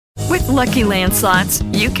Lucky Land Slots,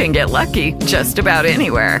 you can get lucky just about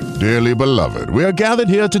anywhere. Dearly beloved, we are gathered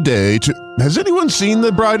here today to... Has anyone seen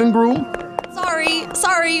the bride and groom?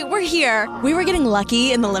 Sorry, we're here. We were getting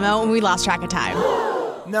lucky in the limo and we lost track of time.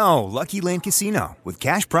 No, Lucky Land Casino, with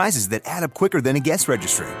cash prizes that add up quicker than a guest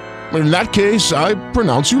registry. In that case, I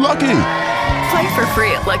pronounce you lucky. Play for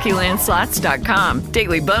free at LuckyLandSlots.com.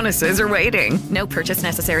 Daily bonuses are waiting. No purchase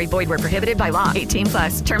necessary. Void where prohibited by law.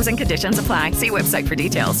 18+. Terms and conditions apply. See website for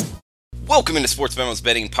details. Welcome into Sports Memo's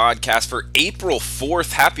Betting Podcast for April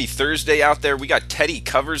 4th. Happy Thursday out there. We got Teddy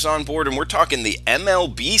Covers on board, and we're talking the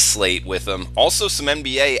MLB slate with him. Also some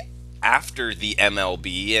NBA after the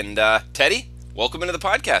MLB. And Teddy, welcome into the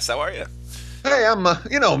podcast. How are you? Hey,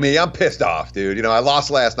 you know me, I'm pissed off, dude. I lost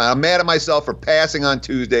last night. I'm mad at myself for passing on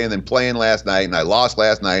Tuesday and then playing last night, and I lost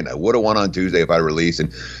last night, and I would have won on Tuesday if I released.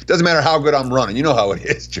 And it doesn't matter how good I'm running. You know how it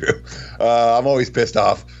is, Drew. I'm always pissed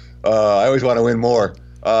off. I always want to win more.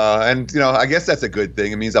 And I guess that's a good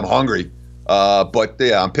thing. It means I'm hungry. But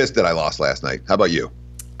yeah, I'm pissed that I lost last night. How about you?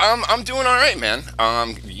 I'm doing all right, man.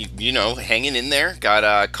 Hanging in there.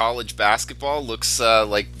 Got college basketball. Looks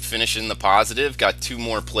like finishing the positive. Got 2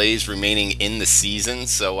 more plays remaining in the season,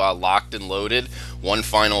 so locked and loaded. One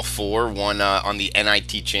Final Four, one on the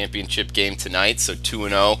NIT championship game tonight. So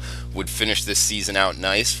 2-0 would finish this season out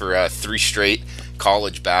nice for 3 straight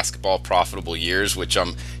college basketball profitable years, which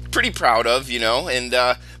I'm pretty proud of, and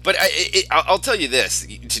but I'll tell you this,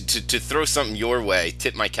 to throw something your way,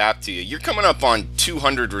 tip my cap to you. You're coming up on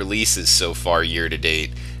 200 releases so far year to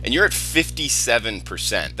date, and you're at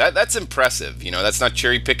 57%. That's impressive. That's not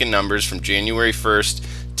cherry picking numbers from January 1st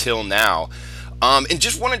till now. And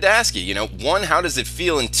just wanted to ask you, 1, how does it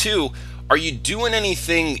feel? And 2, are you doing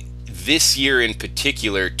anything this year in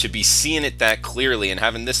particular to be seeing it that clearly and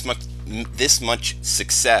having this much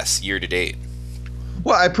success year to date?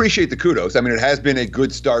 Well, I appreciate the kudos. I mean, it has been a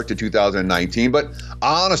good start to 2019, but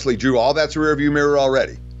honestly, Drew, all that's a rearview mirror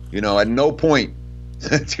already. At no point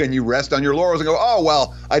can you rest on your laurels and go, oh,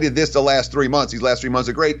 well, I did this the last 3 months. These last 3 months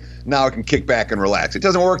are great. Now I can kick back and relax. It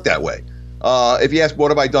doesn't work that way. If you ask what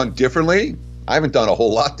have I done differently, I haven't done a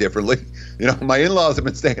whole lot differently. My in-laws have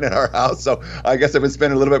been staying at our house, so I guess I've been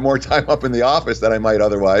spending a little bit more time up in the office than I might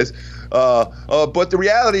otherwise. But the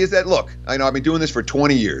reality is that, look, I've been doing this for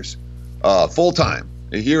 20 years, full-time,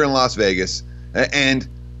 here in Las Vegas, and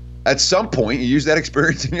at some point you use that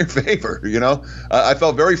experience in your favor. I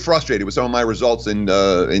felt very frustrated with some of my results in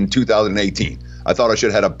 2018. I thought I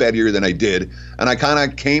should have had a better year than I did, and I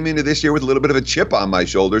kind of came into this year with a little bit of a chip on my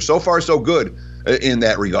shoulder. So far, so good in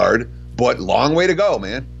that regard, but long way to go,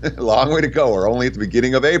 man. Long way to go. We're only at the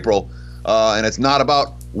beginning of April, and it's not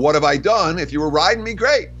about what have I done. If you were riding me,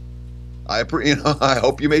 great. I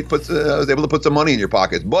hope you was able to put some money in your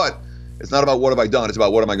pockets, but it's not about what have I done. It's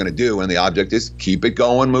about what am I going to do, and the object is keep it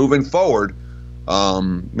going, moving forward.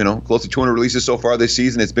 Close to 200 releases so far this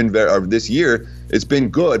season. It's been this year. It's been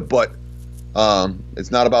good, but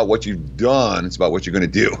it's not about what you've done. It's about what you're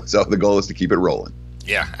going to do. So the goal is to keep it rolling.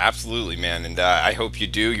 Yeah, absolutely, man. And I hope you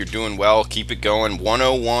do. You're doing well. Keep it going.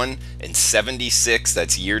 101 and 76.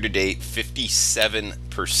 That's year to date.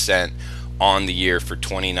 57% on the year for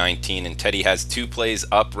 2019. And Teddy has 2 plays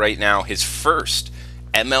up right now. His first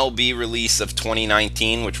MLB release of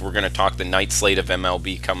 2019, which we're going to talk the night slate of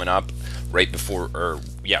MLB coming up right before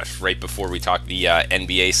we talk the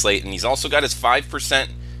NBA slate. And he's also got his 5%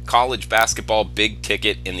 college basketball big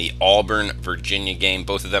ticket in the Auburn, Virginia game.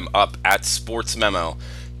 Both of them up at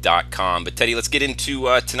sportsmemo.com. But Teddy, let's get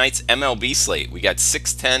into tonight's MLB slate. We got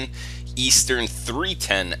 6:10 Eastern,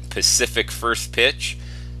 3:10 Pacific first pitch.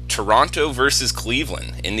 Toronto versus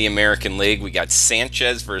Cleveland in the American League. We got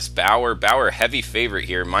Sanchez versus Bauer. Bauer, heavy favorite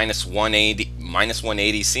here, minus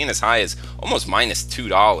 180, seeing as high as almost minus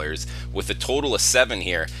 $2 with a total of 7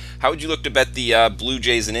 here. How would you look to bet the Blue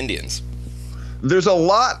Jays and Indians? There's a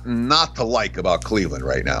lot not to like about Cleveland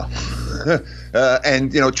right now.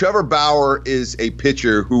 And Trevor Bauer is a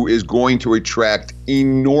pitcher who is going to attract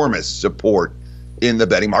enormous support in the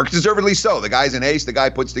betting market, deservedly so. The guy's an ace. The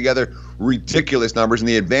guy puts together ridiculous numbers in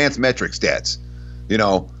the advanced metric stats.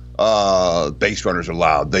 Base runners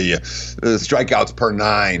allowed, the strikeouts per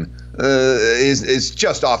 9 is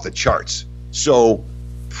just off the charts. So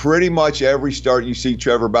pretty much every start you see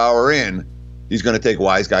Trevor Bauer in, he's going to take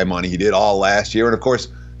wise guy money. He did all last year, and of course,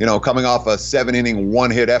 coming off a 7-inning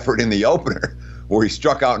 1-hit effort in the opener where he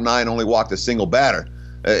struck out 9, only walked a single batter.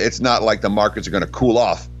 It's not like the markets are going to cool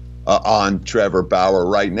off on Trevor Bauer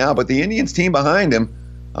right now, but the Indians team behind him,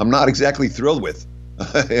 I'm not exactly thrilled with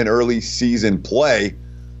in early season play.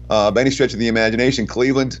 By any stretch of the imagination,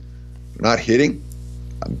 Cleveland not hitting.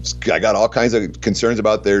 I got all kinds of concerns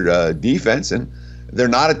about their defense, and they're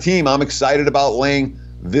not a team I'm excited about laying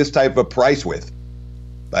this type of price with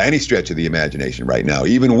by any stretch of the imagination right now,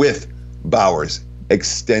 even with Bauer's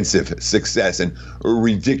extensive success and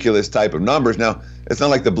ridiculous type of numbers. Now, it's not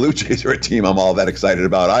like the Blue Jays are a team I'm all that excited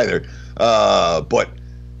about either. But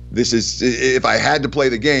this is, if I had to play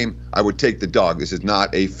the game, I would take the dog. This is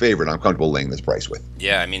not a favorite I'm comfortable laying this price with.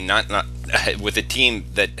 Yeah, I mean, not with a team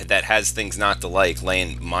that has things not to like,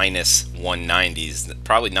 laying minus 190 is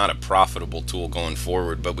probably not a profitable tool going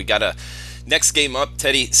forward. But we got a next game up,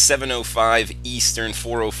 Teddy, 7:05 Eastern,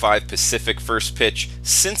 4:05 Pacific. First pitch,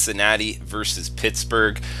 Cincinnati versus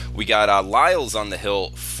Pittsburgh. We got Lyles on the hill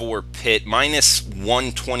for Pitt, minus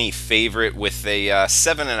 120 favorite with a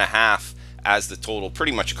 7.5 as the total,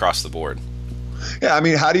 pretty much across the board. Yeah, I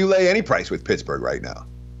mean, how do you lay any price with Pittsburgh right now?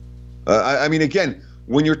 I mean, again,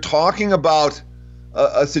 when you're talking about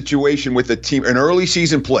a situation with a team, an early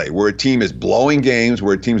season play, where a team is blowing games,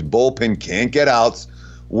 where a team's bullpen can't get outs,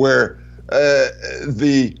 where and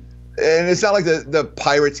it's not like the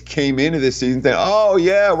Pirates came into this season saying, oh,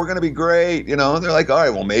 yeah, we're going to be great. They're like, all right,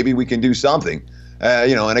 well, maybe we can do something.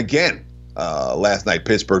 And again, last night,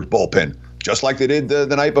 Pittsburgh's bullpen, just like they did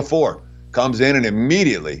the night before, comes in and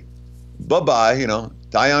immediately, bye-bye,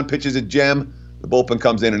 Dion pitches a gem, the bullpen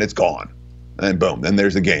comes in and it's gone. And boom, then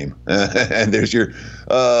there's the game. And there's your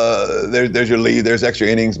there's your lead, there's extra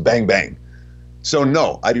innings, bang, bang. So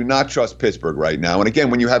no, I do not trust Pittsburgh right now. And again,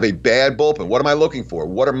 when you have a bad bullpen, what am I looking for?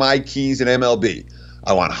 What are my keys in MLB?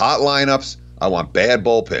 I want hot lineups. I want bad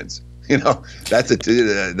bullpens. That's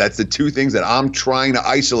the two things that I'm trying to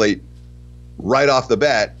isolate right off the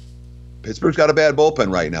bat. Pittsburgh's got a bad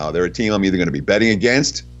bullpen right now. They're a team I'm either going to be betting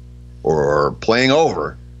against or playing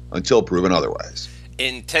over until proven otherwise.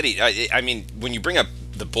 And Teddy, I mean, when you bring up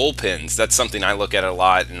the bullpens, that's something I look at a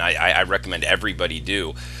lot, and I recommend everybody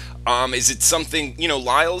do. Is it something,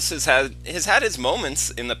 Lyles has had his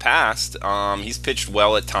moments in the past. He's pitched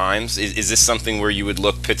well at times. Is this something where you would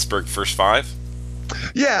look Pittsburgh first five?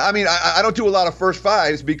 Yeah, I mean, I don't do a lot of first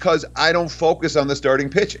fives because I don't focus on the starting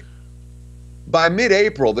pitching. By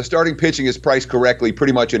mid-April, the starting pitching is priced correctly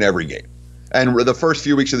pretty much in every game. And the first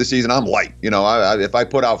few weeks of the season, I'm light. If I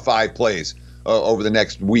put out 5 plays over the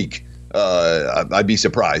next week, I'd be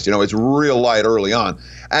surprised. It's real light early on.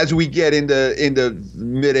 As we get into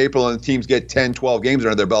mid-April and the teams get 10, 12 games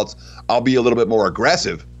under their belts, I'll be a little bit more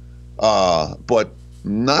aggressive, but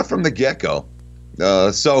not from the get-go.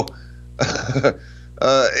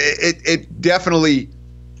 It definitely,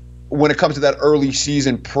 when it comes to that early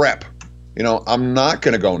season prep, I'm not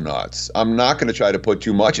going to go nuts. I'm not going to try to put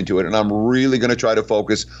too much into it, and I'm really going to try to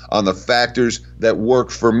focus on the factors that work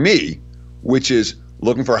for me, which is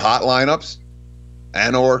looking for hot lineups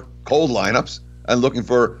and or cold lineups, and looking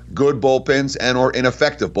for good bullpens and or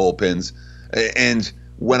ineffective bullpens. And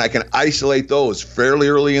when I can isolate those fairly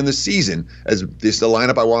early in the season, as this is the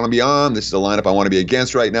lineup I want to be on, this is the lineup I want to be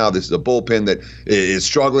against right now, this is a bullpen that is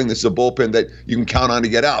struggling, this is a bullpen that you can count on to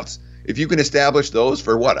get outs. If you can establish those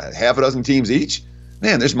for a half a dozen teams each,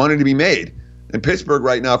 man, there's money to be made. And Pittsburgh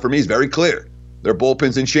right now for me is very clear. Their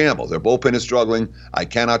bullpen's in shambles. Their bullpen is struggling. I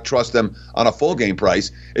cannot trust them on a full game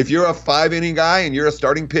price. If you're a 5-inning guy and you're a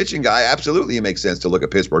starting pitching guy, absolutely it makes sense to look at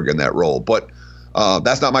Pittsburgh in that role. But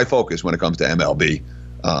that's not my focus when it comes to MLB.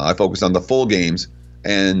 I focus on the full games,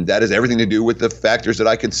 and that has everything to do with the factors that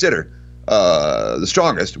I consider the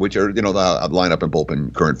strongest, which are the lineup and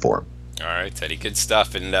bullpen current form. All right, Teddy, good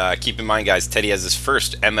stuff. And keep in mind, guys, Teddy has his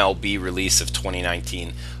first MLB release of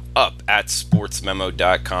 2019 up at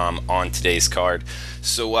sportsmemo.com on today's card.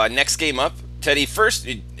 So next game up, Teddy, first,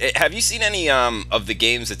 have you seen any of the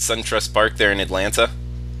games at SunTrust Park there in Atlanta?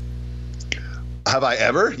 Have I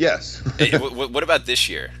ever? Yes. What about this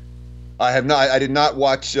year? I have not. I did not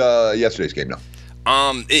watch yesterday's game, no.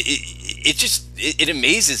 It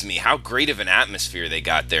amazes me how great of an atmosphere they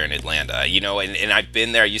got there in Atlanta, and I've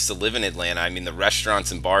been there. I used to live in Atlanta. I mean, the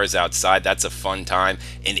restaurants and bars outside, that's a fun time.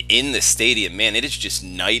 And in the stadium, man, it is just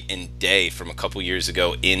night and day from a couple years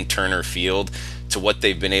ago in Turner Field to what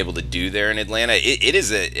they've been able to do there in Atlanta. It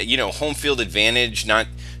is a, home field advantage. Not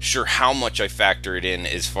sure how much I factor it in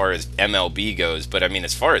as far as MLB goes, but I mean,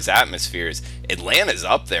 as far as atmospheres, Atlanta's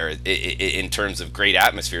up there in terms of great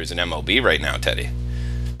atmospheres in MLB right now, Teddy.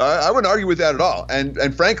 I wouldn't argue with that at all.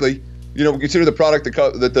 And frankly, consider the product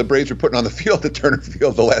that the Braves were putting on the field at Turner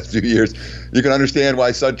Field the last few years. You can understand why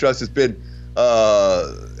SunTrust has been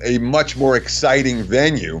a much more exciting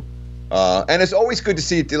venue. And it's always good to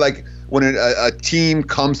see it, like when a team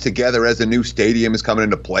comes together as a new stadium is coming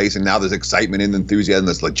into place, and now there's excitement and enthusiasm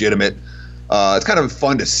that's legitimate. It's kind of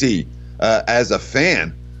fun to see as a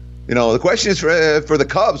fan. The question is for the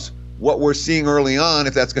Cubs, what we're seeing early on,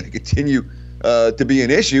 if that's going to continue to be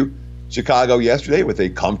an issue. Chicago yesterday with a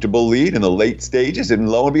comfortable lead in the late stages, and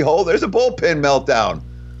lo and behold, there's a bullpen meltdown.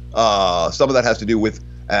 Some of that has to do with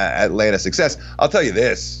Atlanta's success. I'll tell you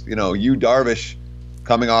this, Yu Darvish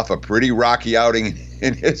coming off a pretty rocky outing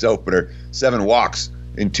in his opener, 7 walks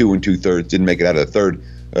in 2 2/3, didn't make it out of the third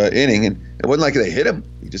inning, and it wasn't like they hit him.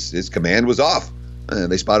 His command was off.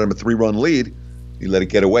 They spotted him a 3-run lead. He let it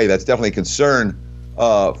get away. That's definitely a concern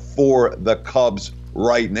for the Cubs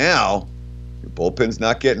right now. Your bullpen's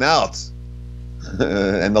not getting outs.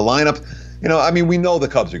 And the lineup, we know the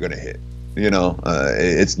Cubs are going to hit.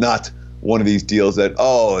 It's not one of these deals that,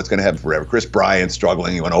 it's going to happen forever. Chris Bryant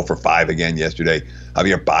struggling. He went 0 for 5 again yesterday.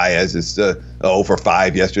 Javier Baez is 0 for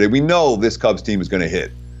 5 yesterday. We know this Cubs team is going to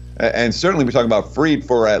hit. And certainly we're talking about Fried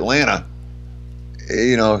for Atlanta.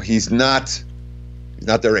 He's not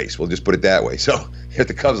their ace. We'll just put it that way. So if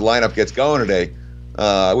the Cubs lineup gets going today,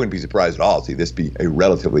 I wouldn't be surprised at all to see this be a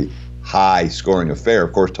relatively high-scoring affair.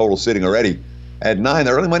 Of course, total sitting already at 9.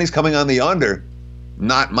 The early money's coming on the under.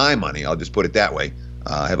 Not my money. I'll just put it that way.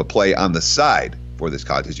 I have a play on the side for this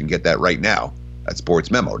contest. You can get that right now at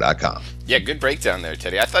sportsmemo.com. Yeah, good breakdown there,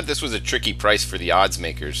 Teddy. I thought this was a tricky price for the odds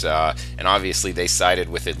makers, and obviously they sided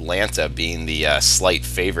with Atlanta being the slight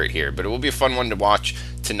favorite here. But it will be a fun one to watch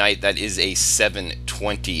tonight. That is a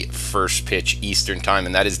 7:20 first pitch Eastern time,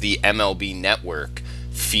 and that is the MLB Network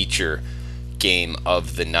feature game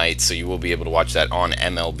of the night, so you will be able to watch that on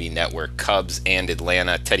MLB Network. Cubs and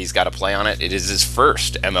Atlanta. Teddy's got a play on it. It is his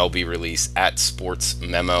first MLB release at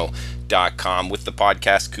sportsmemo.com with the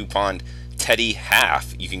podcast coupon Teddy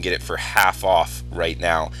Half. You can get it for half off right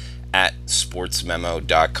now at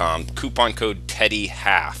sportsmemo.com. Coupon code Teddy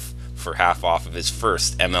Half for half off of his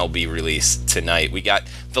first MLB release tonight. We got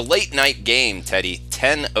the late night game, Teddy,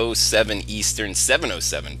 10:07 Eastern,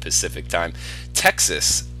 7:07 Pacific time.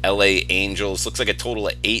 Texas, LA Angels. Looks like a total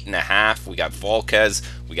of 8.5. We got Volquez.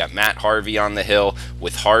 We got Matt Harvey on the hill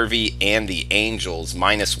with Harvey and the Angels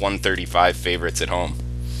minus 135 favorites at home.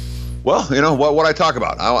 Well, what I talk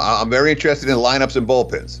about. I'm very interested in lineups and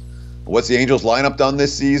bullpens. What's the Angels lineup done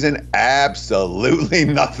this season? Absolutely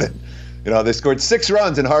nothing. They scored 6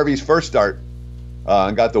 runs in Harvey's first start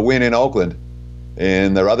and got the win in Oakland.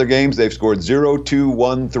 In their other games, they've scored 0, 2,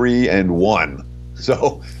 1, 3, and 1.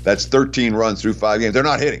 So that's 13 runs through 5 games. They're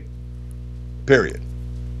not hitting, period.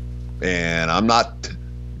 And I'm not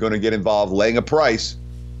going to get involved laying a price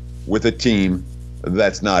with a team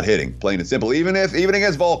that's not hitting, plain and simple. Even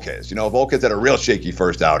against Volquez. Volquez had a real shaky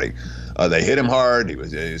first outing. They hit him hard.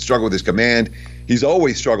 He struggled with his command. He's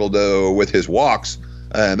always struggled with his walks,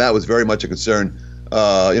 and that was very much a concern.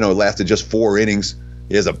 It lasted just 4 innings.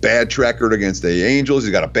 He has a bad track record against the Angels.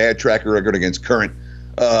 He's got a bad track record against current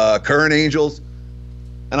Angels.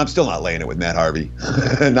 And I'm still not laying it with Matt Harvey.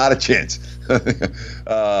 Not a chance.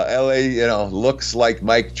 LA, looks like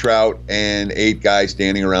Mike Trout and 8 guys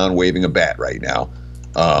standing around waving a bat right now.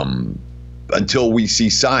 Until we see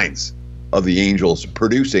signs of the Angels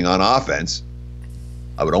producing on offense,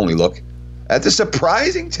 I would only look at the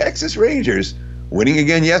surprising Texas Rangers winning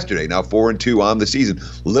again yesterday. Now 4-2 on the season.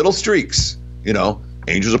 Little streaks,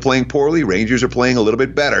 Angels are playing poorly. Rangers are playing a little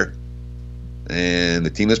bit better. And the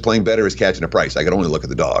team that's playing better is catching a price. I could only look at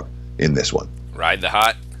the dog in this one. Ride the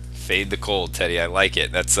hot, fade the cold, Teddy. I like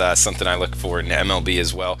it. That's something I look for in MLB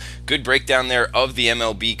as well. Good breakdown there of the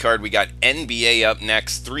MLB card. We got NBA up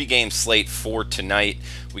next. 3-game slate for tonight.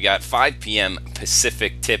 We got 5 p.m.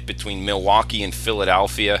 Pacific tip between Milwaukee and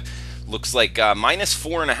Philadelphia. Looks like minus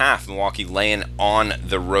 4.5. Milwaukee laying on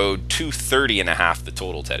the road. 230.5 the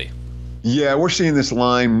total, Teddy. Yeah, we're seeing this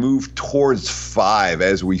line move towards 5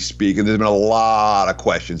 as we speak, and there's been a lot of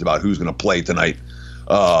questions about who's going to play tonight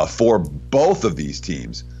for both of these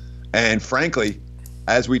teams. And frankly,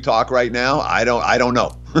 as we talk right now, I don't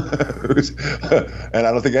know. And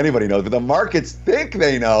I don't think anybody knows, but the markets think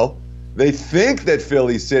they know. They think that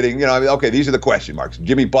Philly's sitting, okay, these are the question marks.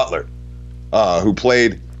 Jimmy Butler, who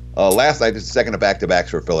played last night, this is the second of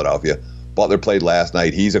back-to-backs for Philadelphia. Butler played last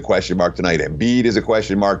night. He's a question mark tonight. Embiid is a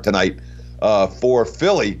question mark tonight for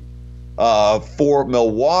Philly. For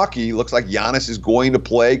Milwaukee, looks like Giannis is going to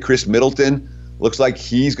play. Chris Middleton looks like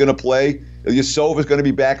he's going to play. Ilyasova is going to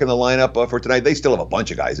be back in the lineup for tonight. They still have a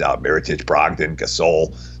bunch of guys out. Mirotic, Brogdon,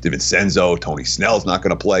 Gasol, DiVincenzo, Tony Snell's not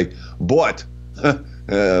going to play. But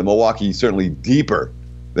Milwaukee certainly deeper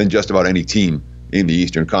than just about any team in the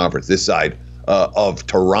Eastern Conference, this side of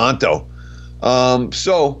Toronto.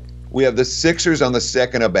 So we have the Sixers on the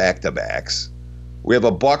second of back-to-backs. We have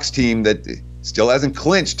a Bucks team that still hasn't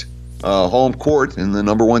clinched home court in the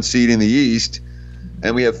number 1 seed in the East.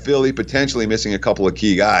 And we have Philly potentially missing a couple of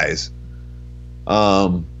key guys.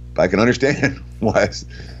 I can understand why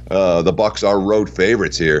The Bucks are road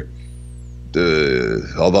favorites here.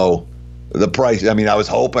 Although the price, I mean, I was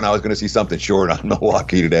hoping I was going to see something short on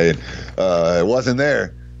Milwaukee today, and it wasn't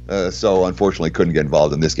there. So unfortunately, couldn't get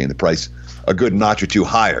involved in this game. The price a good notch or two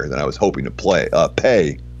higher than I was hoping to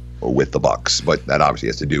pay with the Bucks. But that obviously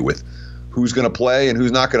has to do with who's going to play and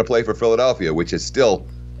who's not going to play for Philadelphia, which is still,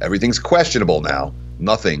 everything's questionable now.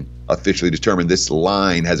 Nothing officially determined. This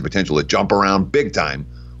line has the potential to jump around big time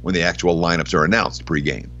when the actual lineups are announced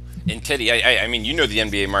pregame. And Teddy, I mean, you know the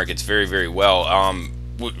NBA markets very, very well.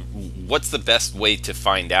 What's the best way to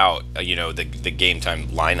find out, the game time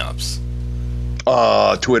lineups?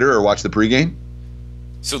 Twitter or watch the pregame.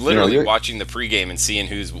 So literally watching the pregame and seeing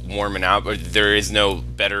who's warming up, or there is no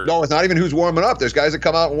better. No, it's not even who's warming up. There's guys that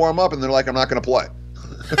come out and warm up, and they're like, "I'm not going to play."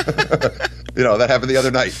 That happened the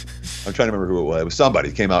other night. I'm trying to remember who it was. It was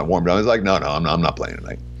somebody came out and warmed up. I was like, "No, I'm not playing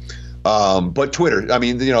tonight." But Twitter, I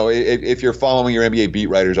mean, if you're following your NBA beat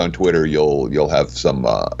writers on Twitter, you'll have some,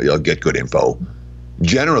 you'll get good info.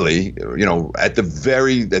 Generally, at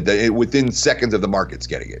the within seconds of the markets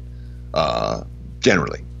getting it.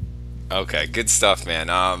 Generally. Okay, good stuff, man.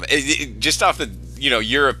 Just off the,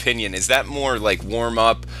 your opinion, is that more like warm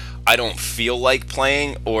up? I don't feel like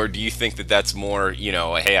playing, or do you think that that's more,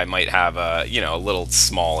 hey, I might have a little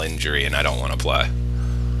small injury and I don't want to play?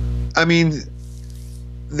 I mean,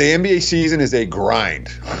 the NBA season is a grind,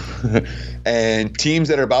 and teams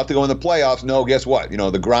that are about to go in the playoffs know, guess what?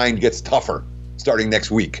 The grind gets tougher starting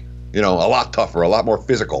next week. A lot tougher, a lot more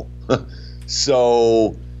physical.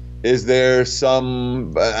 So, is there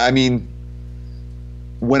some? I mean,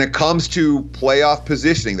 when it comes to playoff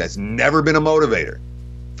positioning, that's never been a motivator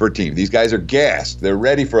for a team. These guys are gassed. They're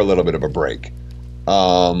ready for a little bit of a break.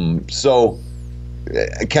 So,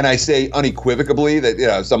 can I say unequivocally that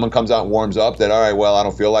if someone comes out and warms up that, all right, well, I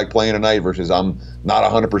don't feel like playing tonight versus I'm not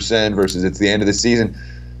 100% versus it's the end of the season.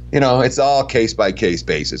 It's all case by case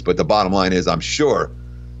basis. But the bottom line is, I'm sure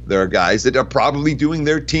there are guys that are probably doing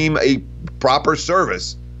their team a proper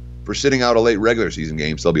service for sitting out a late regular season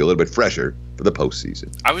game, so they'll be a little bit fresher for the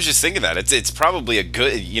postseason. I was just thinking that it's probably a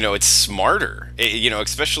good, it's smarter,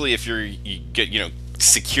 especially if you get,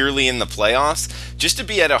 securely in the playoffs, just to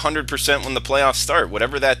be at 100% when the playoffs start,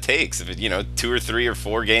 whatever that takes. If it, 2 or 3 or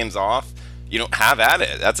 4 games off, have at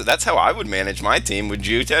it. That's how I would manage my team. Would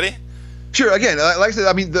you, Teddy? Sure. Again, like I said,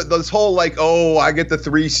 I mean, this whole I get the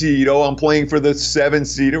 3 seed, I'm playing for the 7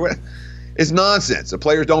 seed, or whatever, it's nonsense. The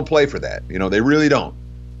players don't play for that. They really don't.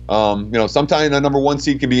 Sometimes a number 1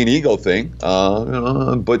 seed can be an ego thing,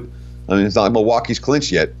 but I mean, it's not Milwaukee's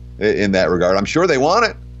clinched yet in that regard. I'm sure they want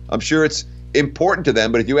it. I'm sure it's important to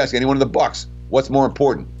them. But if you ask anyone in the Bucks, what's more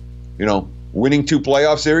important? Winning 2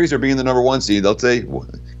 playoff series or being the number 1 seed? They'll say,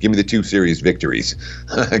 give me the 2 series victories,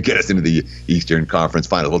 get us into the Eastern Conference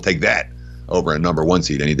Finals. We'll take that over a number 1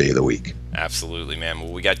 seed any day of the week. Absolutely, man.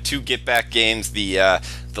 Well, we got 2 get-back games. The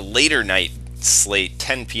later night slate,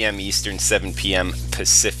 10 p.m. Eastern, 7 p.m.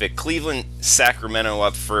 Pacific. Cleveland, Sacramento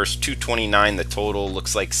up first, 229 the total.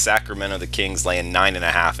 Looks like Sacramento, the Kings, laying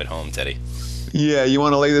 9.5 at home, Teddy. Yeah, you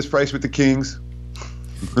want to lay this price with the Kings?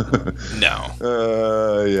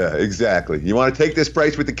 No. Yeah, exactly. You want to take this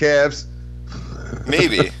price with the Cavs?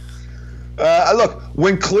 Maybe. Look,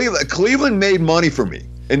 when Cleveland made money for me,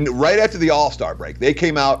 and right after the All-Star break, they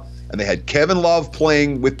came out and they had Kevin Love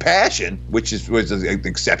playing with passion, which was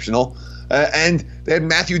exceptional. And they had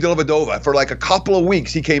Matthew Dellavedova for like a couple of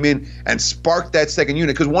weeks. He came in and sparked that second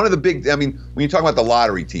unit. Because one of the big, I mean, when you talk about the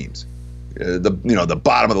lottery teams, the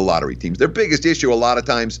bottom of the lottery teams, their biggest issue a lot of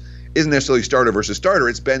times isn't necessarily starter versus starter.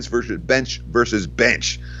 It's bench versus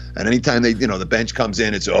bench. And anytime the bench comes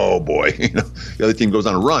in, it's, oh boy, the other team goes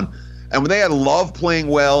on a run. And when they had Love playing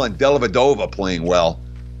well and Dellavedova playing well,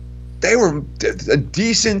 they were a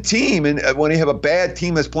decent team. And when you have a bad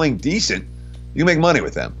team that's playing decent, you make money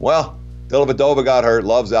with them. Well, Dellavedova got hurt.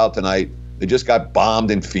 Love's out tonight. They just got bombed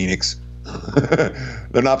in Phoenix.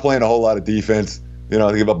 They're not playing a whole lot of defense. They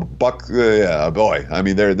give up a buck. Yeah, boy. I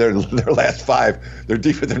mean, their last 5, their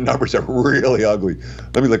defense, their numbers are really ugly.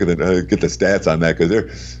 Let me look at get the stats on that because they're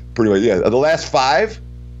pretty much, yeah. The last 5,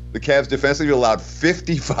 the Cavs defensively allowed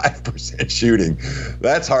 55% shooting.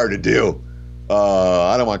 That's hard to do.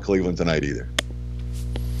 I don't want Cleveland tonight either.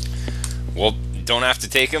 Well, don't have to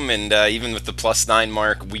take them, and even with the +9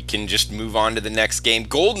 mark, we can just move on to the next game.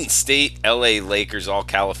 Golden State, LA Lakers, all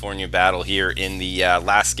California battle here in the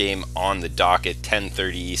last game on the docket,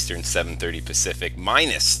 10:30 Eastern, 7:30 Pacific,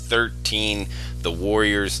 -13. The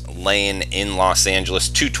Warriors laying in Los Angeles,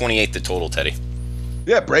 228 the total, Teddy.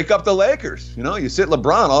 Yeah, break up the Lakers. You sit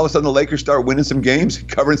LeBron, all of a sudden the Lakers start winning some games,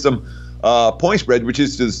 covering some point spread, which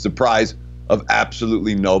is to the surprise of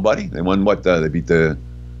absolutely nobody. They won they beat the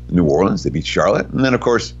New Orleans. They beat Charlotte. And then, of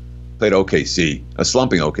course, played OKC, a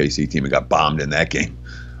slumping OKC team, and got bombed in that game.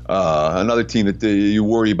 Another team that you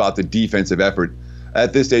worry about the defensive effort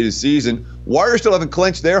at this stage of the season. Warriors still haven't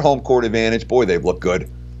clinched their home court advantage. Boy, they've looked good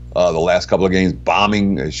the last couple of games,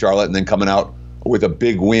 bombing Charlotte and then coming out with a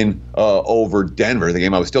big win over Denver, the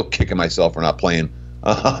game I was still kicking myself for not playing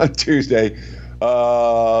on Tuesday.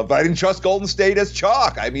 But I didn't trust Golden State as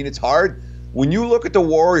chalk. I mean, it's hard. When you look at the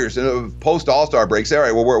Warriors post All-Star break, say, all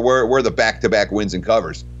right, well, where are the back-to-back wins and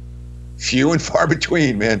covers? Few and far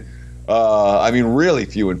between, man. I mean, really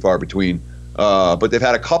few and far between. But they've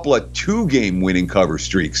had a couple of 2-game winning cover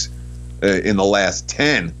streaks in the last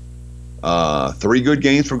 10. 3 good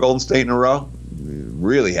games for Golden State in a row.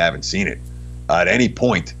 Really haven't seen it at any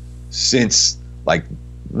point since, like,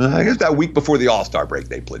 I guess that week before the All-Star break.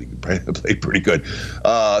 They played pretty good.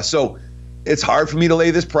 So it's hard for me to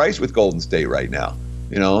lay this price with Golden State right now.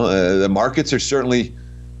 You know, the markets are certainly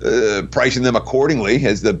pricing them accordingly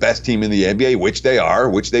as the best team in the NBA, which they are,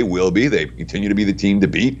 which they will be. They continue to be the team to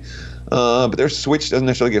beat. But their switch doesn't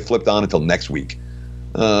necessarily get flipped on until next week.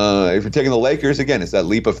 If you're taking the Lakers, again, it's that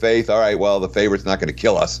leap of faith. All right, well, the favorite's not going to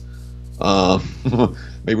kill us.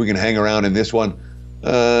 Maybe we can hang around in this one.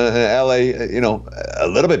 LA, a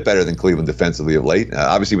little bit better than Cleveland defensively of late.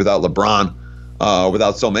 Obviously, without LeBron,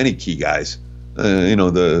 without so many key guys,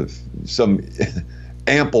 some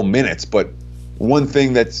ample minutes. But one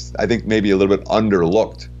thing that's, I think, maybe a little bit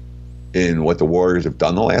underlooked in what the Warriors have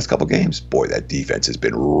done the last couple games, boy, that defense has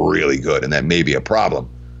been really good, and that may be a problem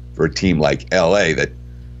for a team like LA that,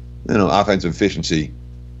 offensive efficiency,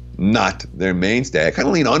 not their mainstay. I kind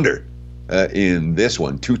of lean under in this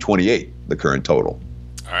one, 228, the current total.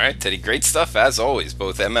 All right, Teddy, great stuff as always,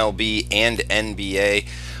 both MLB and NBA.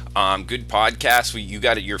 Good podcast. You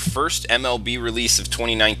got your first MLB release of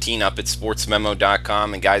 2019 up at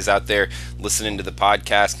sportsmemo.com. And guys out there listening to the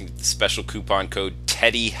podcast can get the special coupon code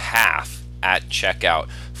TEDDYHALF at checkout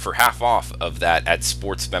for half off of that at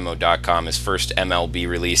sportsmemo.com, his first MLB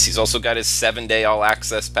release. He's also got his 7-day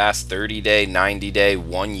all-access pass, 30-day, 90-day,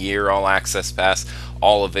 1-year all-access pass,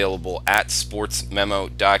 all available at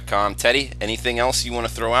sportsmemo.com. Teddy, anything else you want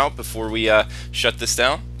to throw out before we shut this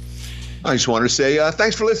down? I just wanted to say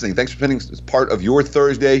thanks for listening. Thanks for spending part of your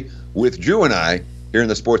Thursday with Drew and I here in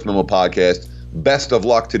the Sports Memo podcast. Best of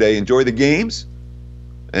luck today. Enjoy the games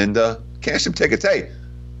and cash some tickets. Hey,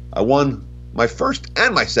 I won my first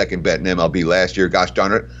and my second bet in MLB last year. Gosh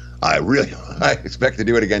darn it. I expect to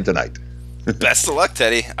do it again tonight. Best of luck,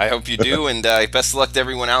 Teddy. I hope you do, and best of luck to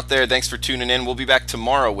everyone out there. Thanks for tuning in. We'll be back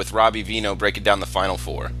tomorrow with Robbie Vino breaking down the Final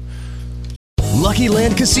Four. Lucky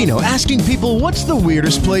Land Casino, asking people, what's the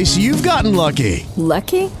weirdest place you've gotten lucky?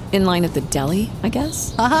 Lucky? In line at the deli, I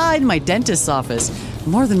guess? Aha, in my dentist's office.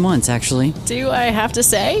 More than once, actually. Do I have to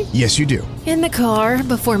say? Yes, you do. In the car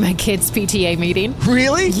before my kids' PTA meeting.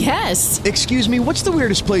 Really? Yes. Excuse me, what's the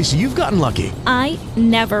weirdest place you've gotten lucky? I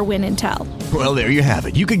never win and tell. Well, there you have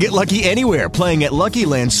it. You can get lucky anywhere, playing at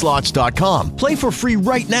LuckyLandSlots.com. Play for free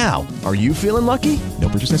right now. Are you feeling lucky? No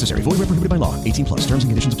purchase necessary. Void where prohibited by law. 18+. Terms and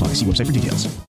conditions apply. See website for details.